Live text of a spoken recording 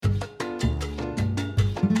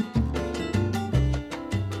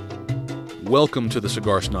Welcome to the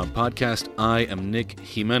Cigar Snob Podcast. I am Nick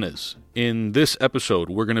Jimenez. In this episode,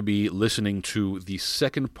 we're going to be listening to the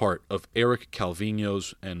second part of Eric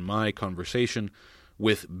Calvino's and my conversation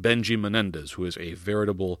with Benji Menendez, who is a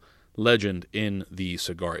veritable legend in the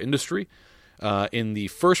cigar industry. In the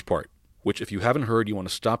first part, which if you haven't heard, you want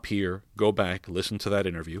to stop here, go back, listen to that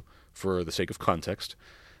interview for the sake of context.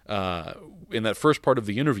 In that first part of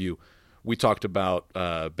the interview, we talked about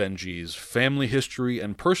Benji's family history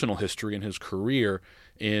and personal history in his career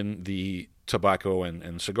in the tobacco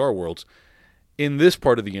and cigar worlds. In this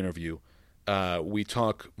part of the interview, we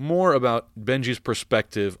talk more about Benji's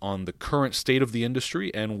perspective on the current state of the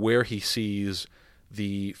industry and where he sees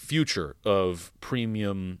the future of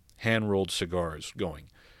premium hand-rolled cigars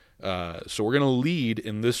going. So we're going to lead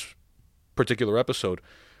in this particular episode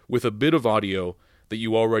with a bit of audio that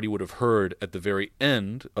you already would have heard at the very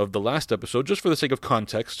end of the last episode, just for the sake of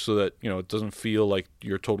context, so that it doesn't feel like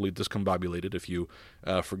you're totally discombobulated if you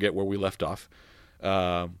forget where we left off.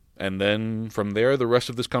 And then from there, the rest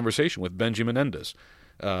of this conversation with Benji Menendez.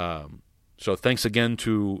 So thanks again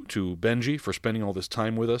to Benji for spending all this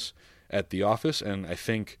time with us at the office, and I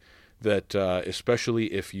think that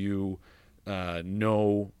especially if you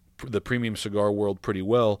know the premium cigar world pretty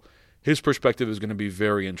well, his perspective is going to be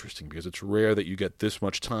very interesting because it's rare that you get this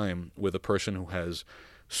much time with a person who has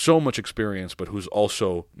so much experience but who's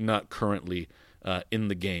also not currently in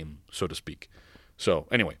the game, so to speak. So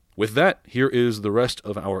anyway, with that, here is the rest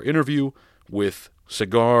of our interview with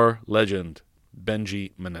cigar legend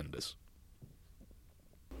Benji Menendez.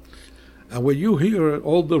 And when you hear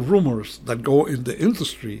all the rumors that go in the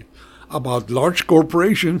industry about large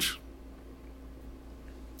corporations,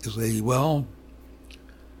 you say, well,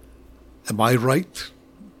 am I right?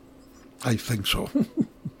 I think so.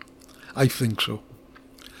 I think so.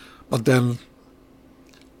 But then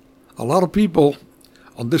a lot of people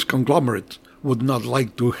on this conglomerate would not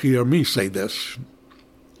like to hear me say this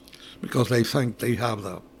because they think they have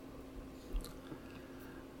the...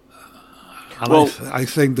 I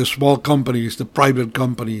think the small companies, the private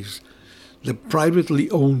companies, the privately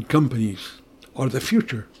owned companies are the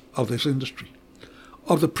future of this industry,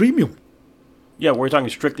 of the premium. Yeah, we're talking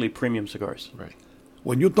strictly premium cigars. Right.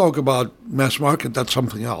 When you talk about mass market, that's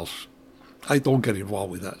something else. I don't get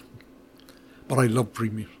involved with that. But I love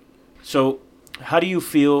premium. So how do you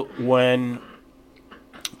feel when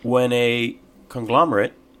a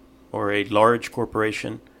conglomerate or a large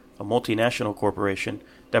corporation, a multinational corporation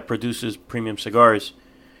that produces premium cigars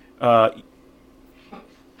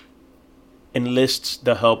enlists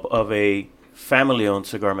the help of a family-owned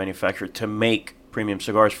cigar manufacturer to make premium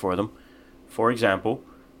cigars for them? For example,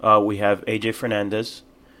 we have AJ Fernandez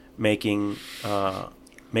making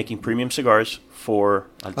premium cigars for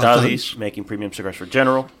Altadis, making premium cigars for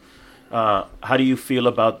General. How do you feel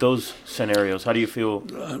about those scenarios? How do you feel?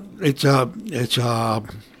 It's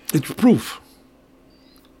proof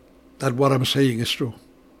that what I'm saying is true.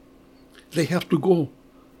 They have to go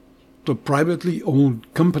to a privately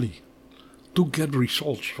owned company to get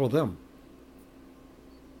results for them.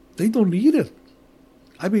 They don't need it.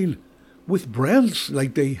 I mean, with brands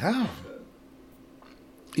like they have,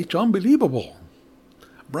 it's unbelievable.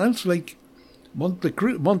 Brands like Monte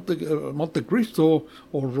Cristo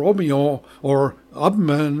or Romeo or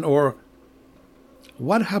Upmann, or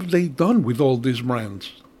what have they done with all these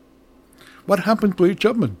brands? What happened to H.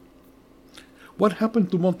 Upmann? What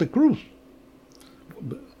happened to Monte Cruz?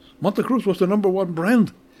 Monte Cruz was the number one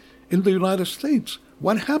brand in the United States.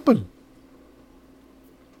 What happened?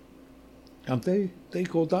 And they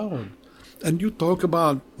go down. And you talk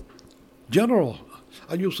about General,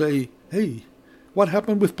 and you say, hey, what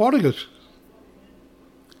happened with Partagas?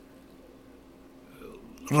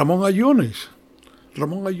 Ramon Allones.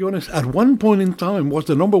 Ramon Allones at one point in time was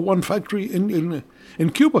the number one factory in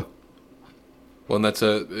Cuba. Well, and that's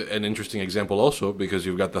an interesting example also because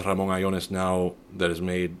you've got the Ramon Allones now that is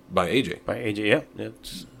made by AJ. By AJ, yeah.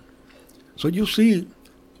 So you see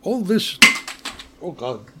all this... Oh,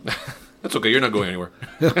 God. That's okay. You're not going anywhere.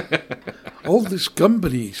 All these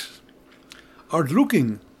companies are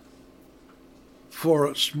looking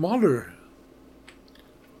for smaller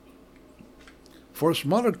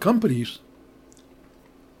companies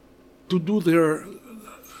to do their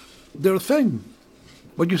thing.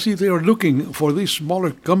 But you see, they are looking for these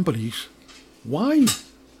smaller companies. Why?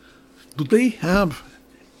 Do they have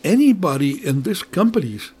anybody in these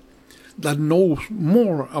companies that knows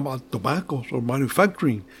more about tobaccos or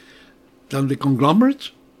manufacturing than the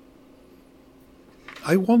conglomerates?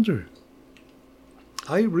 I wonder.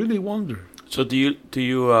 I really wonder. So do you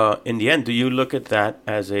in the end, do you look at that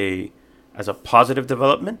as a positive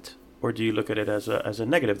development or do you look at it as a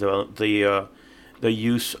negative development? The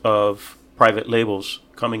use of private labels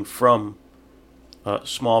coming from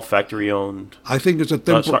small factory-owned. I think it's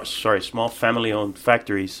a small family-owned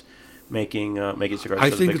factories making cigars. I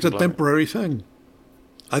think it's a temporary thing.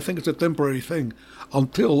 I think it's a temporary thing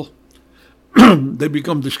until they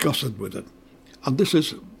become disgusted with it. And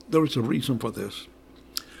there is a reason for this.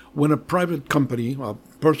 When a private company, a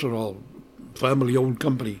personal, family-owned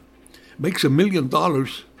company, makes $1 million,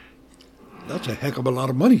 that's a heck of a lot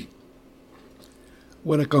of money.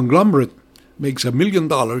 When a conglomerate makes $1 million,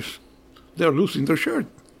 they're losing their shirt.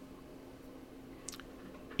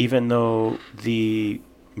 Even though the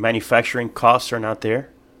manufacturing costs are not there?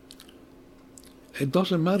 It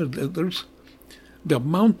doesn't matter. There's the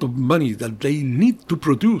amount of money that they need to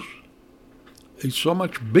produce is so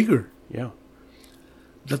much bigger. Yeah.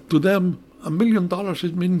 That to them, $1 million,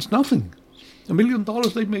 it means nothing. $1 million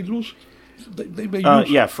they may lose. They may use.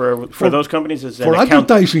 Yeah, for those companies, it's for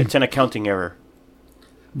advertising. It's an accounting error.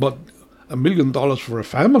 But $1 million for a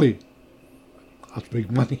family, that's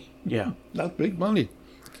big money. Yeah. That's big money.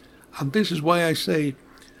 And this is why I say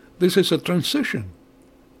this is a transition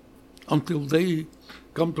until they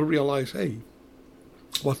come to realize, hey,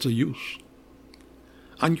 what's the use?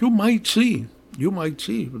 And you might see,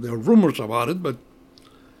 there are rumors about it, but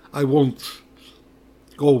I won't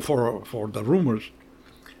go for the rumors.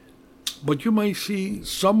 But you might see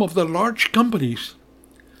some of the large companies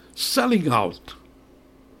selling out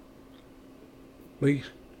big,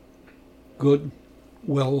 good,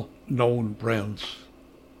 well-known brands.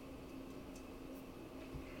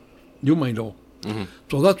 You might know. Mm-hmm.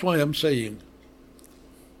 So that's why I'm saying,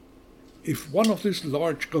 if one of these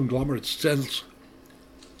large conglomerates sells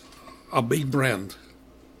a big brand,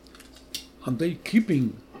 and they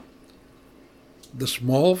keeping the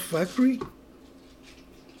small factory,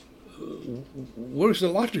 where's the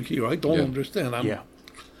logic here? I don't understand.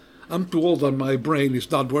 I'm too old and my brain is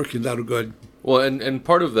not working that good. Well, and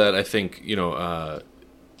part of that, I think,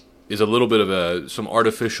 is a little bit of some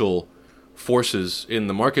artificial forces in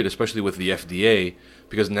the market, especially with the FDA,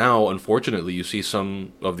 because now, unfortunately, you see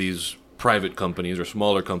some of these private companies or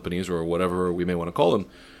smaller companies or whatever we may want to call them,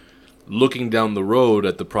 looking down the road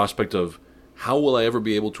at the prospect of how will I ever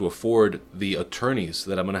be able to afford the attorneys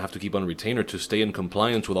that I'm going to have to keep on retainer to stay in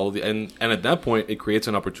compliance with all of the... And at that point, it creates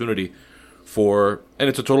an opportunity for... And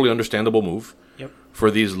it's a totally understandable move for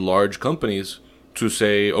these large companies to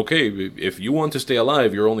say, okay, if you want to stay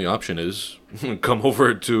alive, your only option is come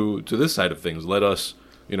over to this side of things. Let us,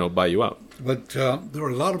 buy you out. But there are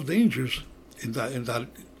a lot of dangers in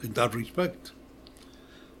that respect,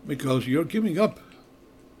 because you're giving up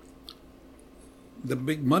the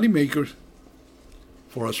big money makers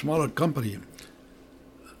for a smaller company.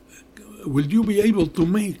 Will you be able to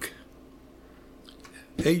make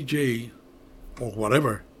AJ or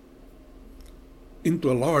whatever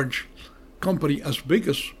into a large company as big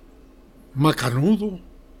as Macanudo?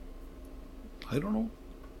 I don't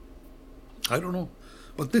know.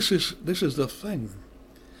 But this is the thing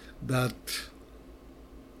that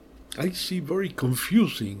I see very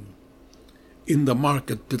confusing in the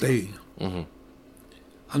market today. Mm-hmm.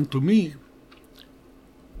 And to me,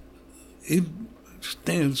 it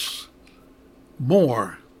stands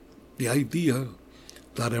more the idea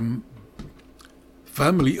that a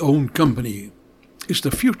family-owned company is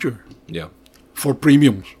the future for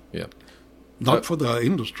premiums, not for the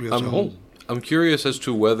industry as a whole. I'm curious as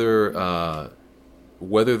to whether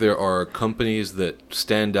there are companies that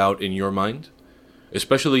stand out in your mind,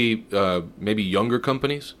 especially maybe younger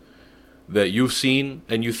companies that you've seen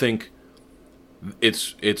and you think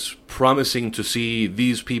it's promising to see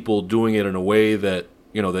these people doing it in a way that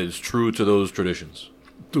that is true to those traditions.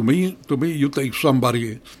 To me, you take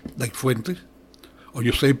somebody like Fuentes, or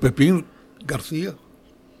you say Pepin Garcia.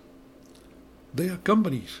 They are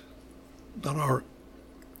companies that are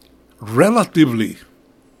relatively,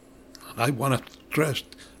 I want to stress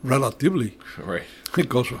relatively, right?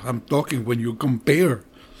 Because I'm talking when you compare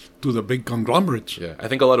to the big conglomerates. Yeah, I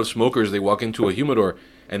think a lot of smokers, they walk into a humidor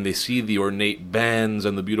and they see the ornate bands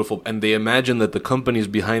and the beautiful, and they imagine that the companies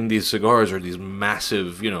behind these cigars are these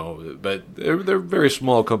massive, but they're very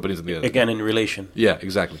small companies at the end. Again, in relation. Yeah,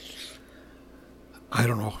 exactly. I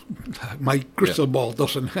don't know. My crystal ball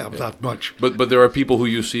doesn't have that much. But there are people who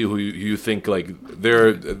you see who you think like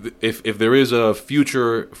if there is a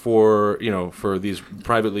future for for these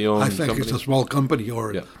privately owned. I think companies. it's a small company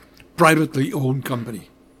or privately owned company.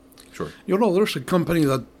 Sure. There's a company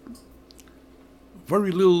that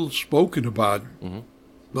very little spoken about,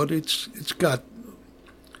 but it's got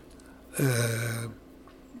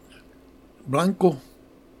Blanco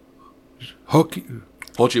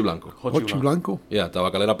Hochi Blanco. Hochi Blanco, Yeah,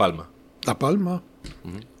 Tabacalera Palma. La Palma.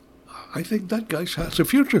 I think that guy has a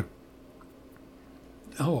future.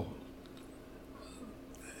 Oh,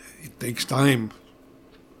 it takes time.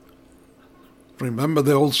 Remember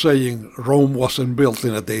the old saying, Rome wasn't built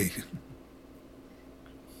in a day.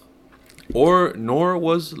 Nor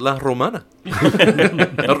was La Romana.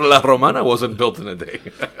 La Romana wasn't built in a day.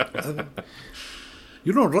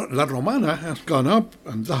 You know, La Romana has gone up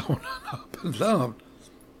and down and up and down.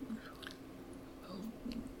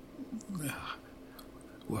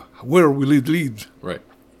 Where will it lead? Right.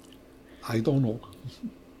 I don't know.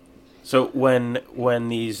 So when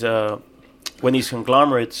these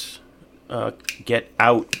conglomerates get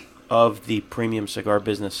out of the premium cigar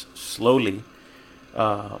business slowly,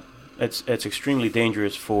 it's extremely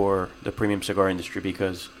dangerous for the premium cigar industry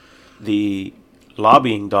because the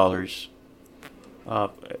lobbying dollars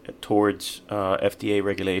towards FDA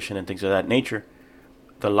regulation and things of that nature,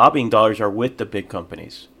 the lobbying dollars are with the big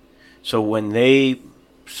companies. So when they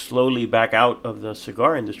slowly back out of the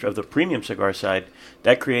cigar industry, of the premium cigar side,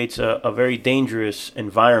 that creates a very dangerous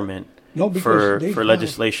environment for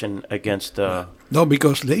legislation against No,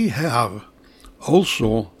 because they have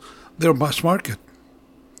also their mass market.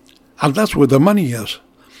 And that's where the money is.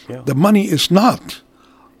 Yeah. The money is not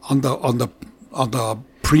on the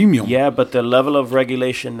premium. Yeah, but the level of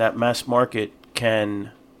regulation that mass market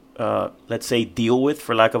can, let's say, deal with,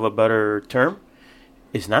 for lack of a better term,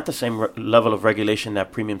 is not the same level of regulation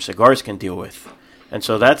that premium cigars can deal with. And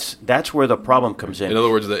so that's where the problem comes in. In other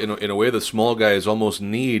words, in a way, the small guys almost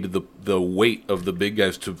need the weight of the big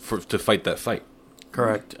guys to fight that fight.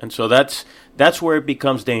 Correct. And so that's where it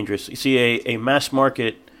becomes dangerous. You see, a mass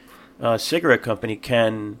market cigarette company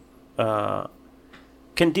can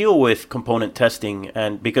deal with component testing,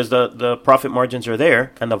 and because the profit margins are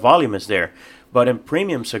there and the volume is there. But in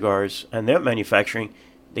premium cigars and their manufacturing,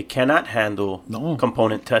 they cannot handle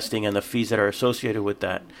component testing and the fees that are associated with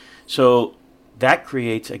that. So that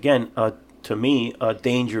creates, again, to me, a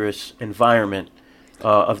dangerous environment,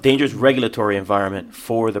 a dangerous regulatory environment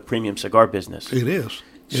for the premium cigar business. It is.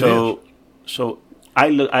 So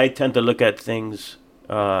I tend to look at things,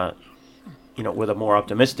 with a more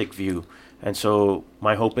optimistic view. And so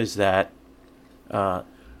my hope is that, and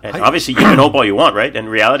obviously you can hope all you want, right? And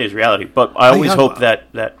reality is reality. But I always hope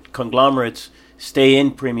that conglomerates stay in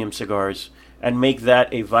premium cigars and make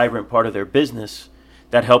that a vibrant part of their business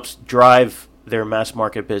that helps drive their mass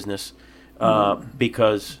market business.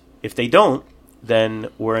 Because if they don't, then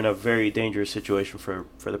we're in a very dangerous situation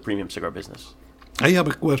for the premium cigar business. I have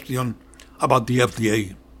a question about the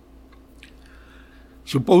FDA.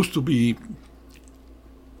 Supposed to be,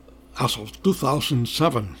 as of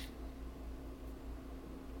 2007,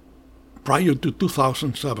 prior to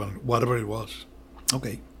 2007, whatever it was.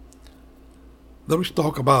 Okay. There was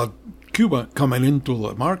talk about Cuba coming into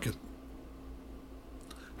the market.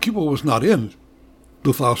 Cuba was not in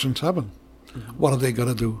 2007. What are they going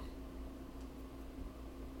to do?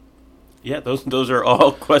 Yeah, those are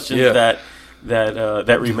all questions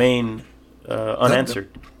that remain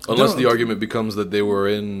unanswered. Unless the argument becomes that they were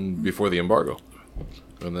in before the embargo,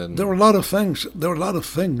 and then there are a lot of things.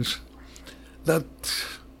 That.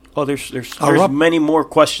 Oh, there's many more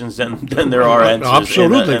questions than there are answers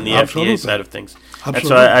in the FDA side of things. Absolutely. And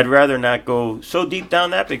so I'd rather not go so deep down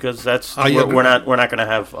that, because we're not going to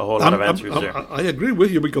have a whole lot of answers there. I agree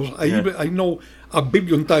with you, because I know a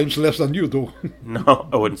billion times less than you do. No,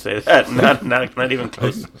 I wouldn't say that. Not even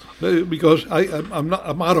close. Because I'm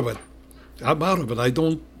out of it. I'm out of it. I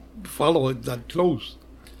don't follow it that close,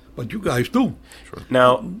 but you guys do. Sure.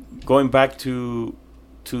 Now, going back to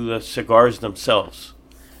the cigars themselves.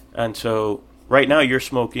 And so right now you're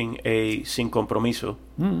smoking a Sin Compromiso,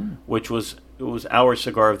 which was our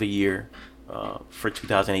cigar of the year for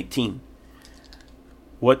 2018.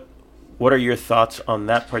 What are your thoughts on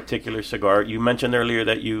that particular cigar? You mentioned earlier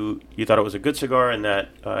that you thought it was a good cigar and that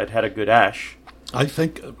it had a good ash. I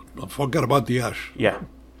think, forget about the ash. Yeah.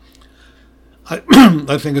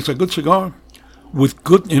 I think it's a good cigar with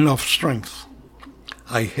good enough strength.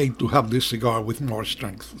 I hate to have this cigar with more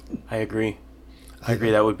strength. I agree.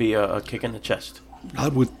 That would be a kick in the chest. I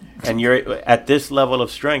would. And you're at this level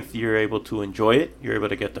of strength, you're able to enjoy it. You're able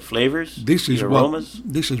to get the flavors, the aromas.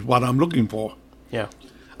 This is what I'm looking for. Yeah.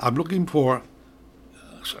 I'm looking for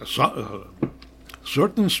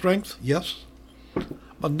certain strength, yes,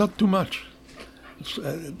 but not too much.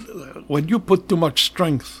 When you put too much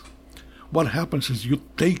strength, what happens is you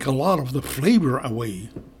take a lot of the flavor away.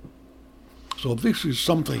 So this is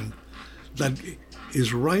something that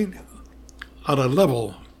is right at a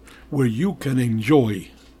level where you can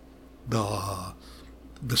enjoy the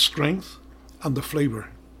strength and the flavor.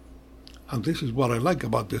 And this is what I like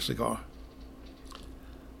about this cigar.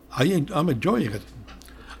 I'm enjoying it.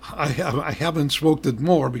 I haven't smoked it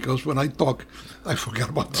more because when I talk, I forget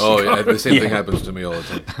about the cigar. Oh, yeah, the same thing happens to me all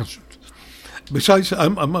the time. Besides,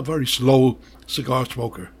 I'm a very slow cigar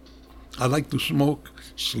smoker. I like to smoke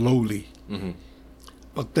slowly. Mm-hmm.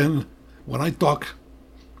 But then, when I talk,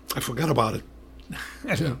 I forget about it.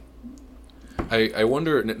 I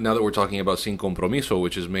wonder, now that we're talking about Sin Compromiso,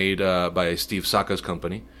 which is made by Steve Saka's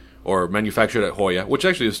company, or manufactured at Joya, which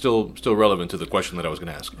actually is still relevant to the question that I was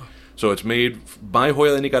going to ask. So it's made by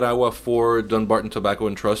Joya de Nicaragua for Dunbarton Tobacco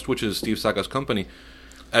and Trust, which is Steve Saka's company.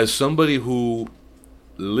 As somebody who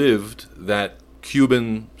lived that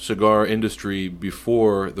Cuban cigar industry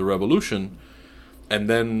before the revolution, and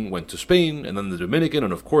then went to Spain, and then the Dominican,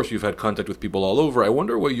 and of course you've had contact with people all over, I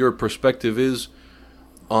wonder what your perspective is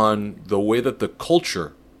on the way that the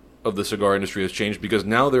culture of the cigar industry has changed, because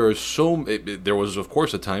now there was of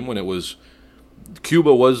course a time when it was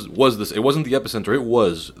Cuba was this, it wasn't the epicenter, it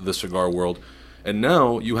was the cigar world, and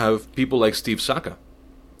now you have people like Steve Saka,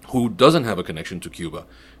 who doesn't have a connection to Cuba,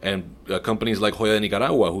 and companies like Joya de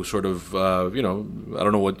Nicaragua, who sort of I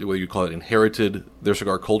don't know what you call it, inherited their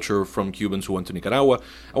cigar culture from Cubans who went to Nicaragua.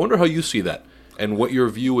 I wonder how you see that, and what your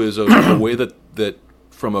view is of the way that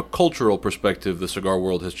from a cultural perspective the cigar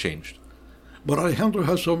world has changed. But Alejandro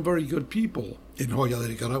has some very good people in Joya de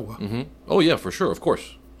Nicaragua. Mm-hmm. Oh yeah, for sure, of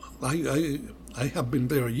course. I have been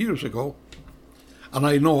there years ago, and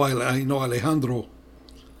I know Alejandro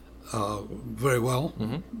very well,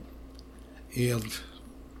 Mm-hmm. and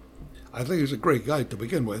I think he's a great guy to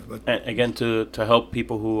begin with. But And again, to help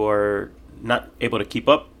people who are not able to keep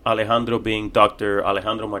up, Alejandro being Dr.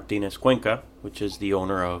 Alejandro Martinez Cuenca, which is the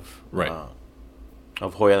owner of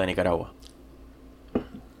Joya de Nicaragua.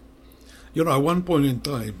 you know, at one point in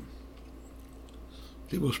time,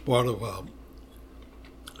 he was part of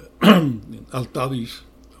Altadis,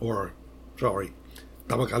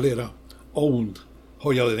 Tabacalera, owned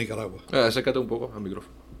Joya de Nicaragua. Acércate un poco al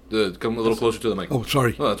micrófono. Come a little closer to the mic. Oh,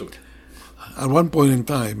 sorry. No, that's okay. At one point in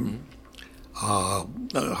time,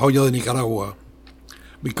 Joya de Nicaragua,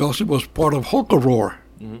 because it was part of Holcoroar,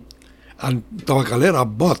 and Tabacalera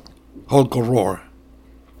bought Holcoroar,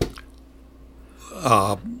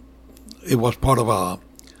 it was part of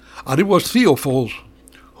and it was Theo Foles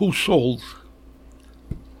who sold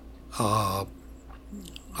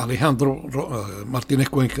Alejandro Martinez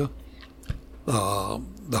Cuenca the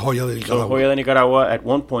Joya de Nicaragua. So Joya de Nicaragua at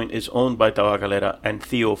one point is owned by Tabacalera, and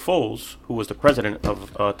Theo Foles, who was the president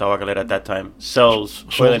of Tabacalera at that time, sells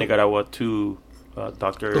Joya de Nicaragua to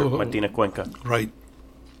Dr. Martinez Cuenca. Right.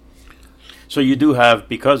 So you do have,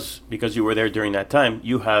 because you were there during that time,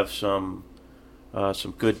 you have some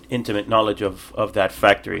good intimate knowledge of that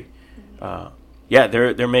factory. Yeah,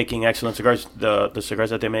 they're making excellent cigars. The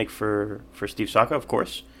cigars that they make for Steve Saka, of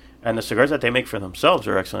course, and the cigars that they make for themselves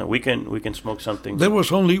are excellent. We can smoke something. There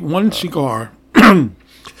was only one cigar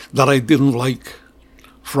that I didn't like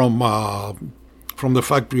from the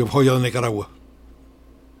factory of Joya de Nicaragua,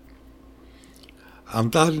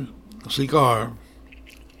 and that cigar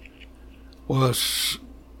was,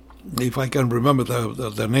 if I can remember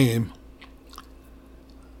the name,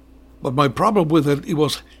 but my problem with it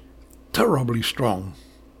was terribly strong.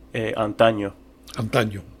 Antaño.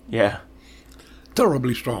 Antaño. Yeah.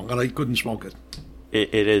 Terribly strong, and I couldn't smoke it.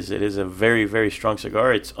 It is a very, very strong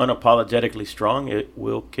cigar. It's unapologetically strong. It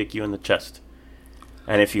will kick you in the chest.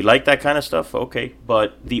 And if you like that kind of stuff, okay.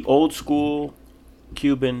 But the old school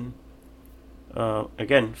Cuban,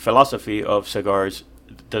 again, philosophy of cigars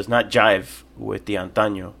does not jive with the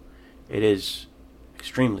Antaño. It is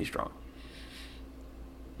extremely strong.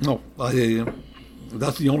 No,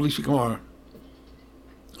 that's the only cigar,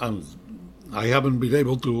 and I haven't been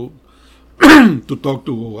able to to talk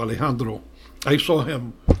to Alejandro. I saw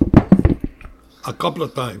him a couple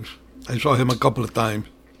of times.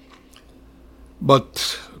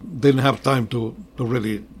 But didn't have time to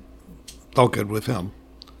really talk it with him.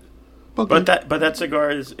 But that cigar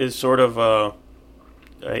is sort of a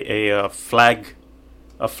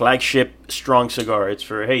flagship strong cigar. It's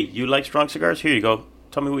for, hey, you like strong cigars? Here you go.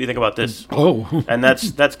 Tell me what you think about this. Oh, and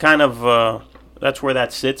that's kind of that's where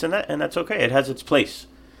that sits, and that's okay. It has its place.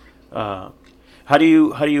 How do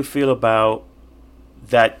you feel about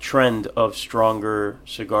that trend of stronger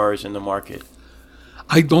cigars in the market?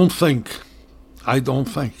 I don't think,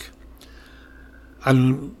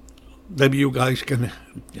 and maybe you guys can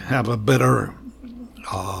have a better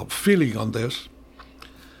feeling on this,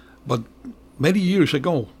 but many years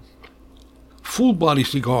ago, full body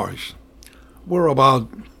cigars were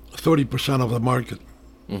about 30% of the market.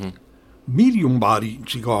 Mm-hmm. Medium body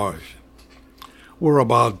cigars we're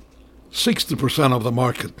about 60% of the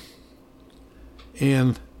market.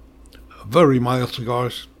 And very mild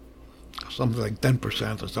cigars, something like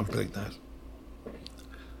 10% or something like that.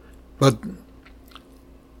 But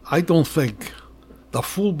I don't think the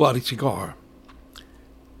full-body cigar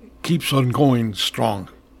keeps on going strong.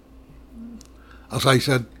 As I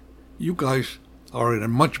said, you guys are in a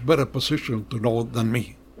much better position to know than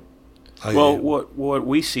me. Well, what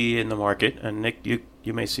we see in the market, and Nick,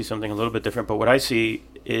 you may see something a little bit different, but what I see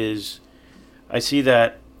is, I see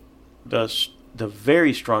that the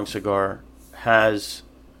very strong cigar has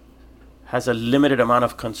a limited amount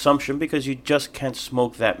of consumption because you just can't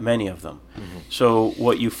smoke that many of them. Mm-hmm. So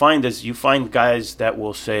what you find is you find guys that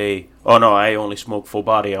will say, "Oh no, I only smoke full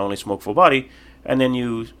body. I only smoke full body," and then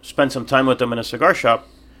you spend some time with them in a cigar shop,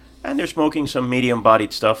 and they're smoking some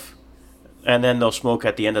medium-bodied stuff. And then they'll smoke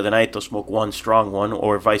at the end of the night. They'll smoke one strong one,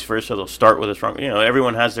 or vice versa. They'll start with a strong.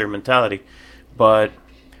 Everyone has their mentality, but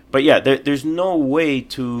yeah, there's no way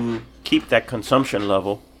to keep that consumption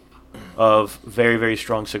level of very, very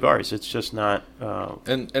strong cigars. It's just not.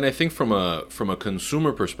 And I think from a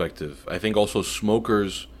consumer perspective, I think also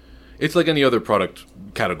smokers, it's like any other product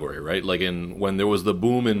category, right? Like when there was the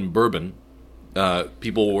boom in bourbon.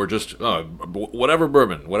 People were just whatever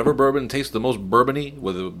bourbon tastes the most bourbony,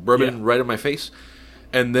 with a bourbon right in my face.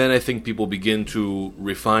 And then I think people begin to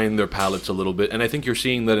refine their palates a little bit, and I think you're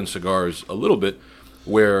seeing that in cigars a little bit,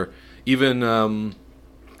 where even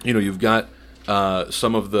you've got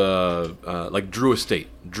some of the like Drew Estate,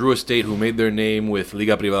 who made their name with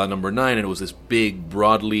Liga Privada No. 9, and it was this big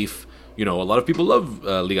broadleaf. A lot of people love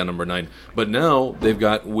Liga No. 9, but now they've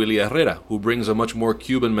got Willy Herrera, who brings a much more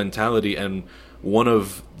Cuban mentality, and one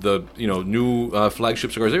of the new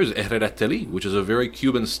flagship cigars there is Herrera Estelí, which is a very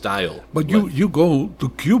Cuban style. But you go to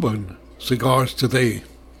Cuban cigars today,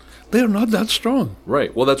 they're not that strong.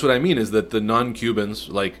 Right. Well, that's what I mean, is that the non-Cubans,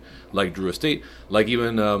 like Drew Estate, like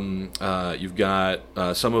even you've got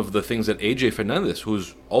some of the things that AJ Fernandez,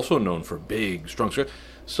 who's also known for big, strong cigars,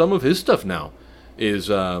 some of his stuff now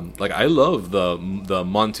is I love the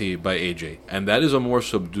Monty by AJ, and that is a more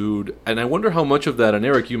subdued. And I wonder how much of that. And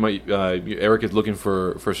Eric, Eric is looking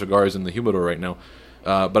for cigars in the humidor right now,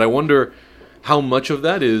 but I wonder how much of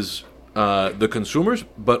that is the consumers,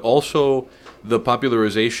 but also the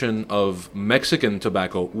popularization of Mexican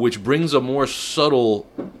tobacco, which brings a more subtle,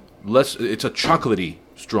 less. It's a chocolatey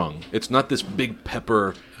strong. It's not this big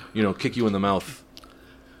pepper, kick you in the mouth.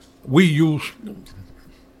 We use.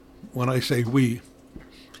 When I say we,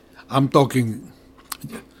 I'm talking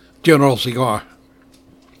General Cigar.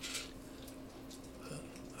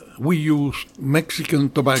 We use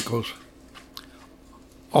Mexican tobaccos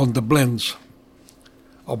on the blends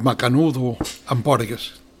of Macanudo and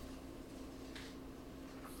Portuguese.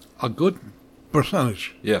 A good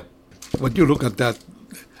percentage. Yeah. But you look at that,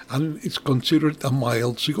 and it's considered a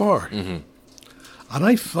mild cigar. Mm-hmm. And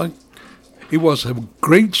I think it was a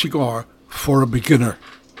great cigar for a beginner.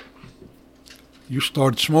 You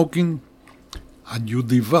start smoking, and you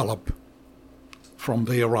develop from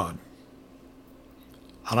there on.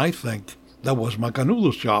 And I think that was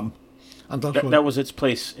Macanudo's job. And that was its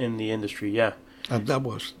place in the industry, yeah. And that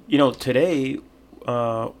was... today,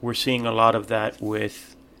 we're seeing a lot of that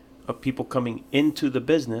with people coming into the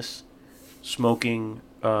business, smoking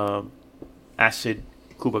acid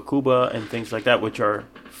Cuba and things like that, which are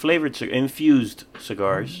flavored, infused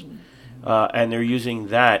cigars. And they're using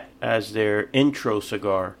that as their intro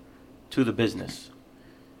cigar to the business.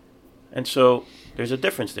 And so there's a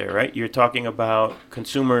difference there, right? You're talking about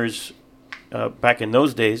consumers back in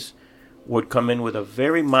those days would come in with a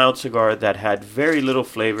very mild cigar that had very little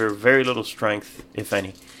flavor, very little strength, if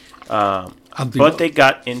any. But they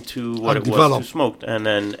got into what it was to smoke, and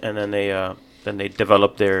then they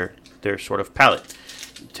developed their sort of palate.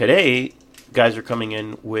 Today, guys are coming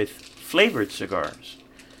in with flavored cigars.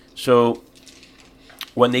 So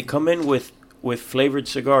when they come in with flavored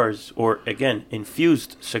cigars, or again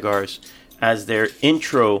infused cigars, as their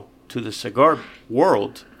intro to the cigar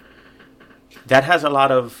world, that has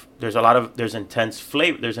there's intense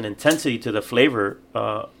flavor. There's an intensity to the flavor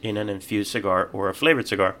in an infused cigar or a flavored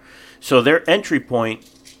cigar. So their entry point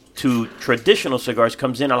to traditional cigars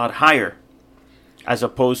comes in a lot higher, as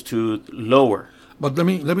opposed to lower. But let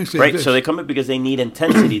me say right. This. So they come in because they need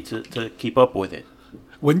intensity to keep up with it.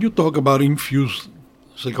 When you talk about infused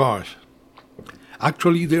cigars,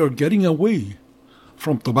 actually they are getting away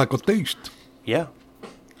from tobacco taste. Yeah.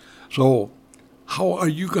 So how are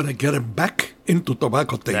you going to get them back into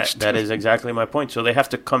tobacco taste? That is exactly my point. So they have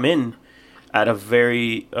to come in at a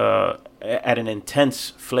very at an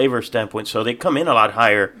intense flavor standpoint. So they come in a lot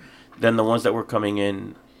higher than the ones that were coming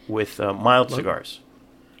in with mild cigars.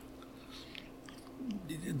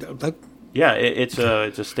 That, Yeah, it's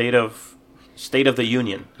a state of the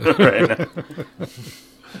union right now.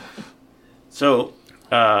 So,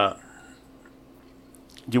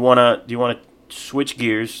 do you wanna switch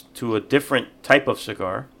gears to a different type of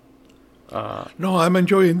cigar? no, I'm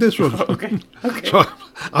enjoying this one. Okay. So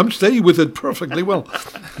I'm staying with it perfectly well.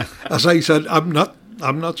 As I said, I'm not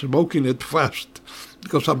smoking it fast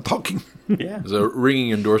because I'm talking. Yeah, It's a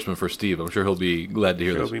ringing endorsement for Steve. I'm sure he'll be glad to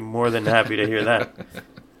hear he'll this. be more than happy to hear that.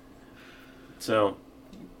 So,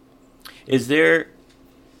 is there,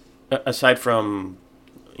 aside from,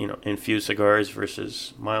 infused cigars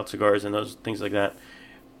versus mild cigars and those things like that,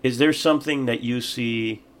 is there something that you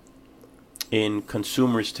see in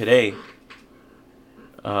consumers today,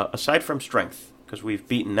 aside from strength? Because we've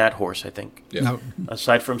beaten that horse, I think. Yeah. Now,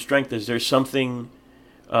 Aside from strength, is there something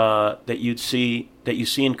that you see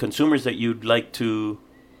in consumers that you'd like to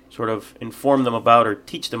sort of inform them about or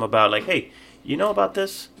teach them about? Like, hey, you know about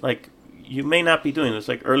this? Like, you may not be doing this.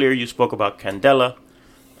 Like earlier, you spoke about Candela.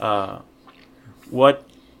 What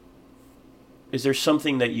is there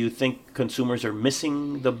something that you think consumers are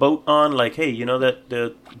missing the boat on? Like, hey, you know that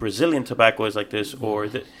the Brazilian tobacco is like this, or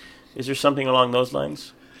is there something along those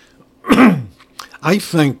lines? I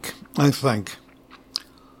think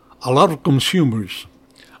a lot of consumers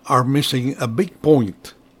are missing a big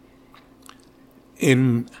point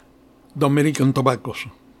in Dominican tobaccos.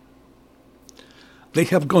 They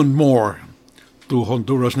have gone more to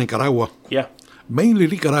Honduras, Nicaragua, Yeah, mainly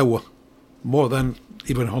Nicaragua, more than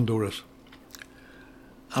even Honduras.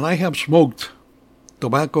 And I have smoked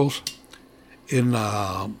tobaccos in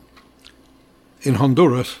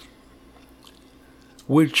Honduras,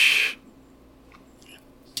 which,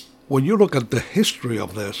 when you look at the history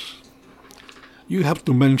of this, you have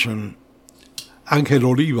to mention Angel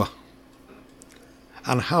Oliva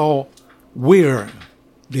and where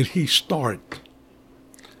did he start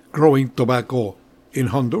growing tobacco in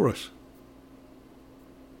Honduras.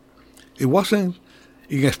 It wasn't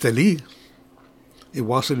in Estelí, it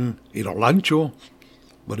wasn't in Olancho,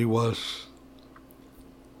 but it was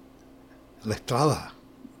La Estrada.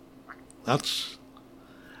 And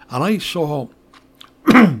I saw,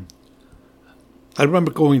 I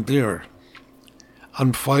remember going there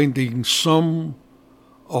and finding some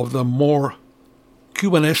of the more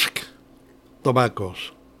Cubanesque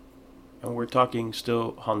tobaccos. and we're talking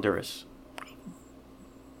still Honduras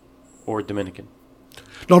or Dominican.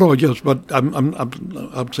 No, yes, but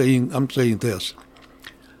I'm saying this.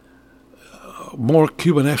 More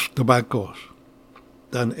Cubanesque tobaccos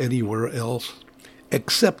than anywhere else,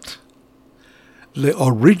 except the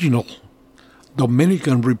original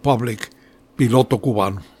Dominican Republic Piloto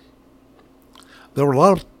Cubano. There are a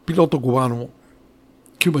lot of Piloto Cubano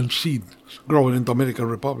Cuban seeds growing in Dominican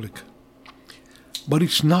Republic, but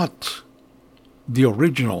it's not the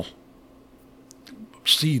original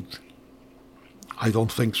seed. I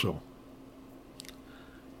don't think so.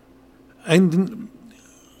 And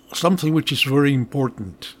something which is very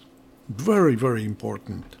important, very, very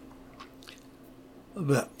important,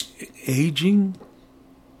 the aging,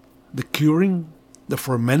 the curing, the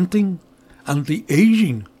fermenting, and the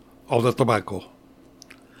aging of the tobacco.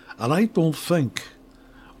 And I don't think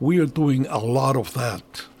we are doing a lot of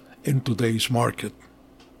that in today's market.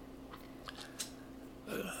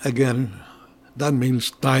 Again, that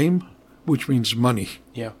means time, which means money.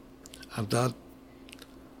 Yeah. And that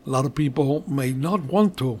a lot of people may not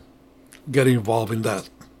want to get involved in that.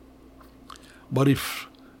 But if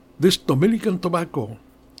this Dominican tobacco,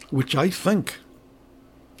 which I think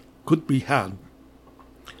could be had,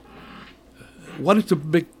 what is the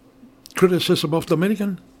big criticism of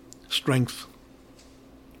Dominican? Strength.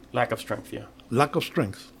 Lack of strength, yeah. Lack of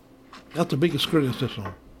strength. That's the biggest criticism.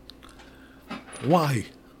 Why?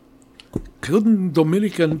 Couldn't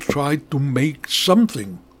Dominican try to make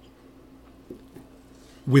something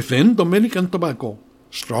within Dominican tobacco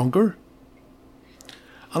stronger?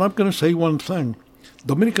 And I'm going to say one thing.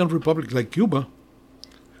 Dominican Republic, like Cuba,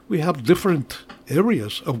 we have different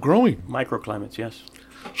areas of growing. Microclimates, yes.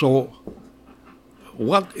 So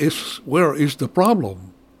where is the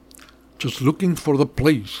problem? Just looking for the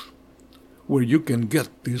place where you can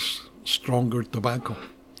get this stronger tobacco.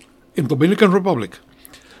 In Dominican Republic,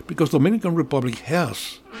 because Dominican Republic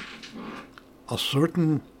has a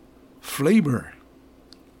certain flavor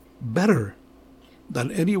better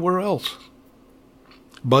than anywhere else,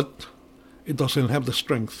 but it doesn't have the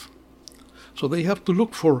strength. So they have to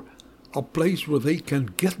look for a place where they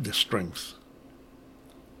can get the strength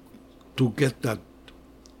to get that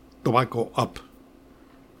tobacco up.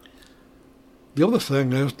 The other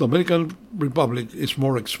thing is Dominican Republic is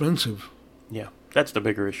more expensive Yeah, that's the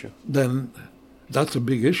bigger issue. than, that's a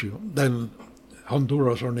big issue, than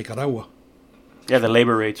Honduras or Nicaragua. Yeah, the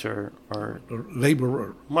labor rates are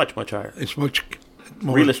Labor much, much higher. is much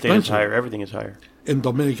more Real estate is expensive higher. Everything is higher. in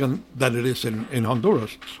Dominican than it is in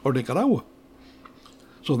Honduras or Nicaragua.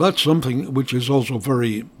 So that's something which is also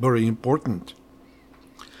very, very important.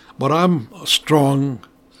 But I'm a strong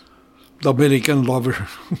Dominican lover.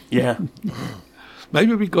 Yeah.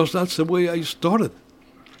 Maybe because that's the way I started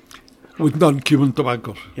with non-Cuban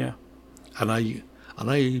tobaccos. Yeah. And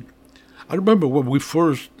I remember when we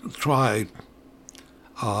first tried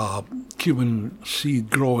Cuban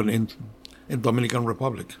seed growing in Dominican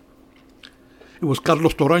Republic. It was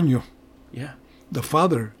Carlos Toraño, Yeah. the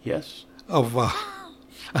father Yes. of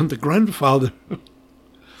and the grandfather.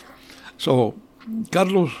 So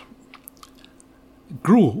Carlos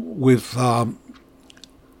grew with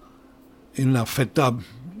in a FETAB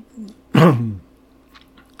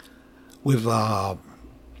with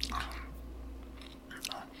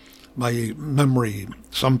my memory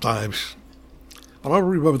sometimes, but I don't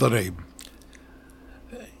remember the name.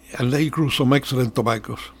 And they grew some excellent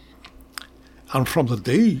tobaccos. And from the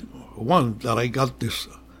day one that I got this,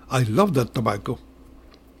 I love that tobacco.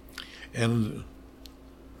 And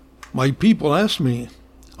my people asked me,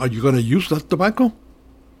 "Are you going to use that tobacco?"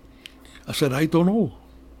 I said, "I don't know.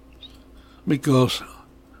 Because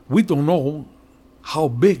we don't know how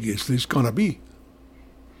big is this going to be.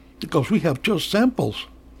 Because we have just samples,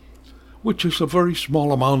 which is a very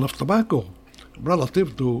small amount of tobacco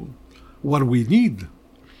relative to what we need."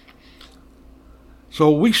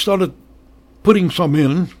 So we started putting some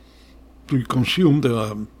in to consume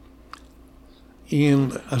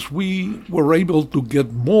and as we were able to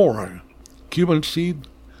get more Cuban seed,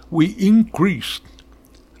 we increased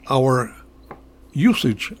our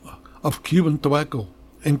usage of Cuban tobacco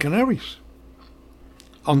and canaries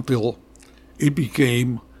until it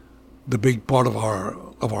became the big part of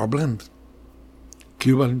our blend.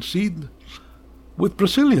 Cuban seed with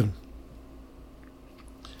Brazilian.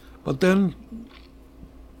 But then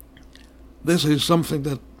this is something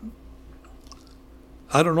that,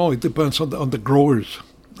 I don't know, it depends on the growers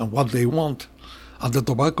and what they want, and the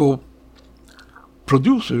tobacco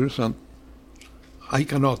producers, and I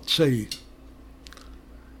cannot say,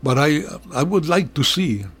 but I would like to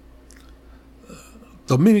see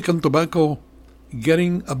Dominican tobacco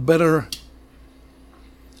getting a better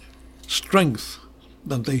strength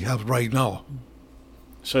than they have right now.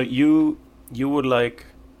 So you would like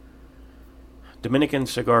Dominican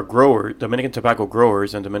tobacco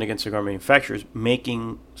growers and Dominican cigar manufacturers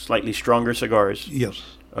making slightly stronger cigars. Yes.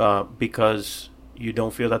 Because you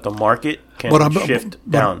don't feel that the market can shift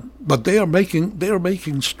down. But they are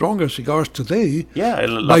making stronger cigars today. Yeah,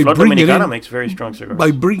 La Flor Dominicana makes very strong cigars. By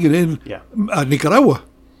bringing in Nicaragua.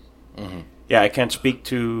 Mm-hmm. Yeah, I can't speak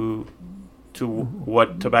to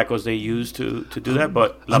what tobaccos they use to do that,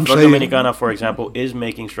 but La Flor Dominicana, for example, is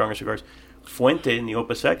making stronger cigars. Fuente in the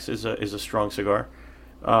Opus X is a strong cigar,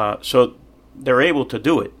 so they're able to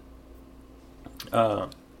do it.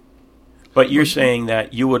 But you're saying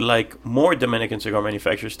that you would like more Dominican cigar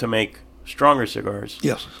manufacturers to make stronger cigars.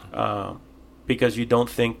 Yes. Because you don't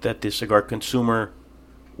think that the cigar consumer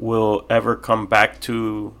will ever come back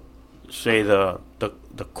to, say, the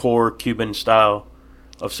core Cuban style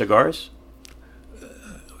of cigars?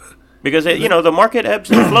 Because the market ebbs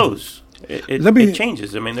and flows. It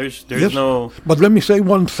changes. I mean, there's yes, no. But let me say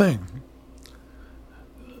one thing.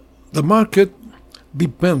 The market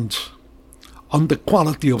depends on the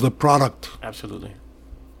quality of the product. Absolutely.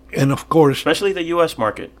 And of course, especially the U.S.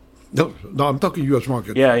 market. No, I'm talking U.S.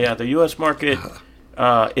 market. Yeah. The U.S. market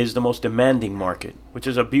is the most demanding market, which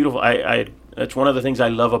is a beautiful. That's one of the things I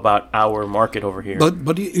love about our market over here.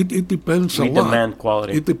 But it depends a lot. We demand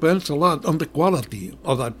quality. It depends a lot on the quality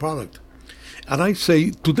of that product. And I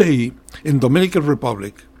say today in Dominican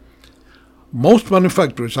Republic, most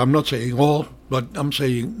manufacturers, I'm not saying all, but I'm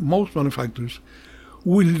saying most manufacturers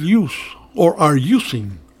will use or are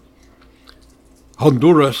using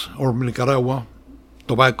Honduras or Nicaragua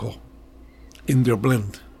tobacco in their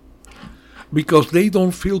blend because they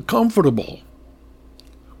don't feel comfortable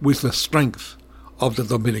with the strength of the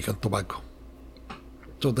Dominican tobacco.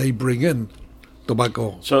 So they bring in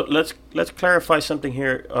tobacco. So let's clarify something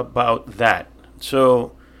here about that.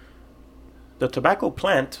 So the tobacco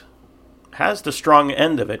plant has the strong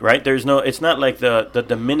end of it, right? It's not like the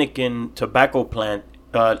Dominican tobacco plant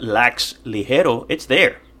lacks ligero. It's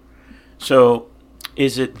there. So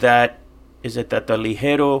is it that the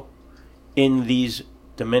ligero in these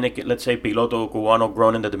Dominican, let's say Piloto Cubano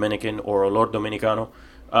grown in the Dominican or Olor Dominicano,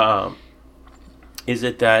 is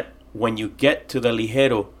it that when you get to the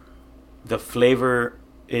ligero, the flavor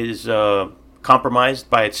is compromised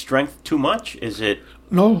by its strength too much? Is it?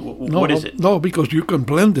 No, what is it? No, because you can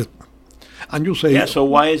blend it, and you say, Yeah. So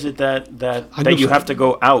why is it that you have to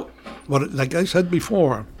go out? well, like I said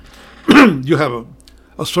before, you have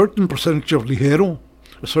a certain percentage of ligero,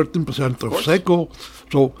 a certain percent of seco,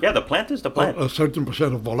 so Yeah, the plant is the plant. a certain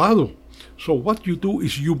percent of volado. So what you do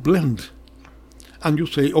is you blend, and you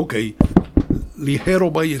say, okay,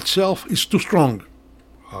 ligero by itself is too strong.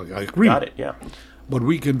 I agree. Got it. Yeah. But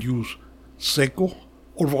we can use seco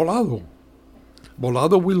or volado.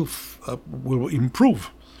 Volado will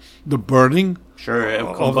improve the burning Sure.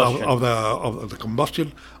 of the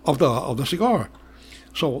combustion of the cigar.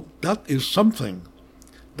 So that is something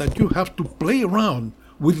that you have to play around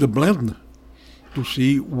with the blend to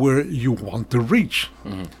see where you want to reach.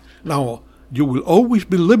 Now, you will always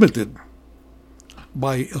be limited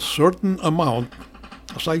by a certain amount,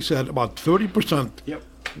 as I said, about 30%, Yep.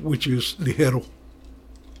 which is ligero.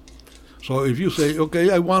 So if you say,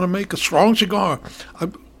 okay, I want to make a strong cigar,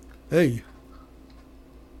 hey,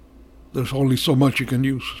 there's only so much you can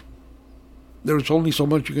use. There's only so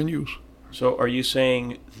much you can use. So are you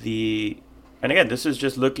saying and again, this is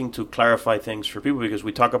just looking to clarify things for people, because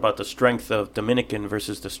we talk about the strength of Dominican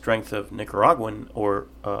versus the strength of Nicaraguan or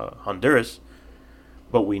Honduras,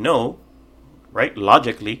 but we know, right,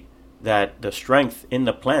 logically, that the strength in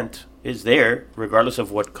the plant is there regardless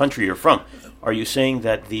of what country you're from. Are you saying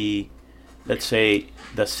that let's say,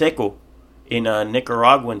 the seco in a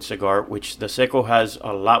Nicaraguan cigar, which the seco has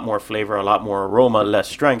a lot more flavor, a lot more aroma, less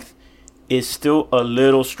strength, is still a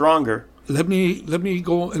little stronger? Let me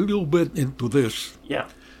go a little bit into this. Yeah.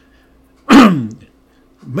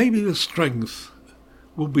 Maybe the strength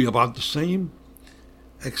will be about the same,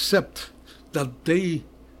 except that they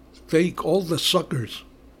take all the suckers,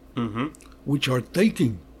 which are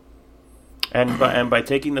taking. And by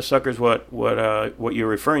taking the suckers, what you're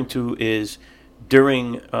referring to is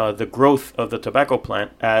during the growth of the tobacco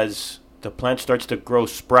plant, as the plant starts to grow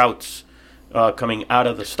sprouts coming out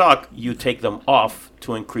of the stalk, you take them off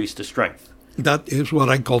to increase the strength. That is what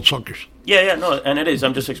I call suckers. Yeah, no, and it is.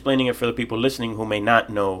 I'm just explaining it for the people listening who may not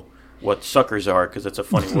know what suckers are, because it's a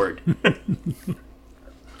funny word.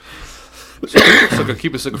 Sucker,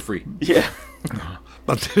 keep it sucker free. Yeah.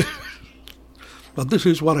 But this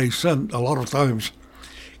is what I said a lot of times.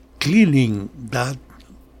 Cleaning that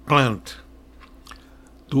plant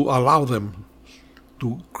to allow them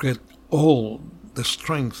to get all the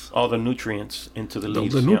strength, All the nutrients into the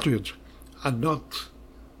leaves. the yeah. nutrients, and not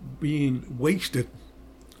being wasted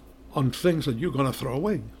on things that you're going to throw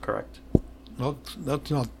away. Correct.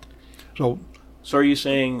 That's not. So So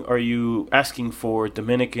are you asking for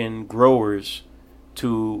Dominican growers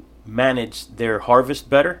to manage their harvest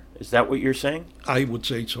better? Is that what you're saying? I would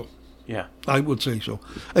say so. Yeah. I would say so.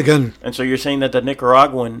 Again, And so you're saying that the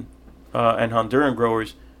Nicaraguan and Honduran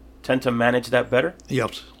growers tend to manage that better?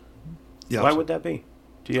 yes. Yes. Why would that be?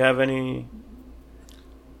 Do you have any...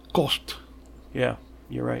 Cost. Yeah,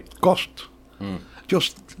 you're right. Cost.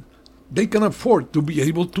 Just, they can afford to be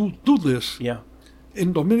able to do this Yeah.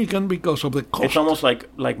 in Dominican because of the cost. It's almost like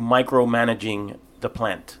micromanaging the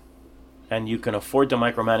plant. And you can afford to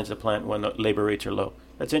micromanage the plant when the labor rates are low.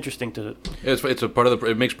 That's interesting to... It's a part of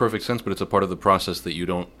it makes perfect sense, but it's a part of the process that you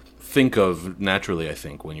don't think of naturally, I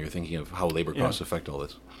think, when you're thinking of how labor costs affect all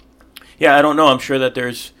this. Yeah, I don't know. I'm sure that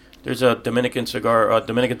there's a Dominican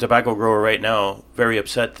tobacco grower right now very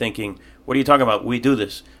upset, thinking, what are you talking about? We do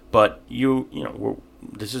this. But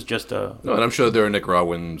this is just a... No, and I'm sure there are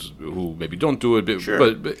Nicaraguans who maybe don't do it, but, Sure.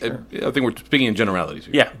 I think we're speaking in generalities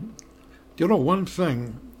here. Yeah. You know, one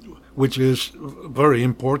thing which is very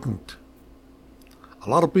important. A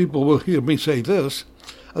lot of people will hear me say this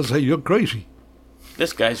and say, you're crazy.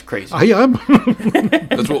 This guy's crazy. I am.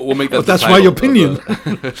 That's what we'll make that. But that's my opinion.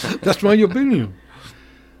 That's my opinion.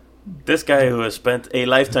 This guy who has spent a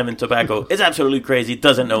lifetime in tobacco is absolutely crazy,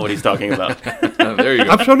 doesn't know what he's talking about. There you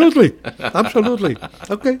go. Absolutely. Absolutely.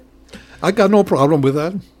 Okay. I got no problem with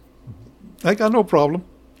that. I got no problem.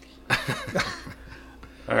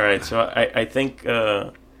 All right, so I think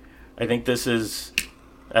this is,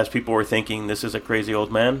 as people were thinking, this is a crazy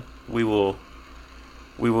old man. We will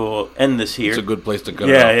end this here. It's a good place to go.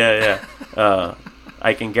 Yeah.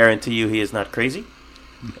 I can guarantee you he is not crazy.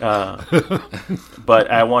 But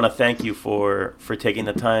I want to thank you for taking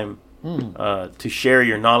the time to share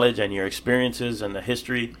your knowledge and your experiences and the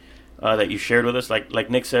history that you shared with us. Like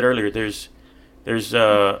Nick said earlier, there's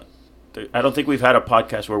I don't think we've had a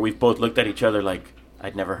podcast where we've both looked at each other like,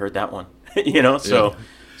 I'd never heard that one. So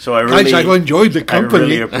I really... Guys, I enjoyed the company. I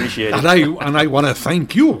really appreciate it. And I want to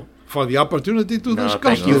thank you for the opportunity to No, discuss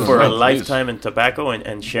thank you this. for a Please. lifetime in tobacco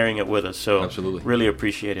and sharing it with us. So Absolutely. really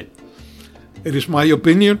appreciate it. It is my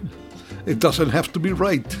opinion. It doesn't have to be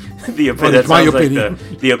right. But But that it's my sounds like opinion.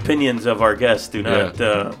 the opinions of our guests do not.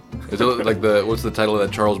 Is it like what's the title of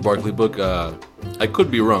that Charles Barkley book? I could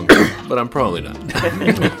be wrong, but I'm probably not.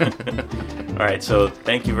 All right. So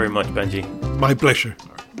thank you very much, Benji. My pleasure.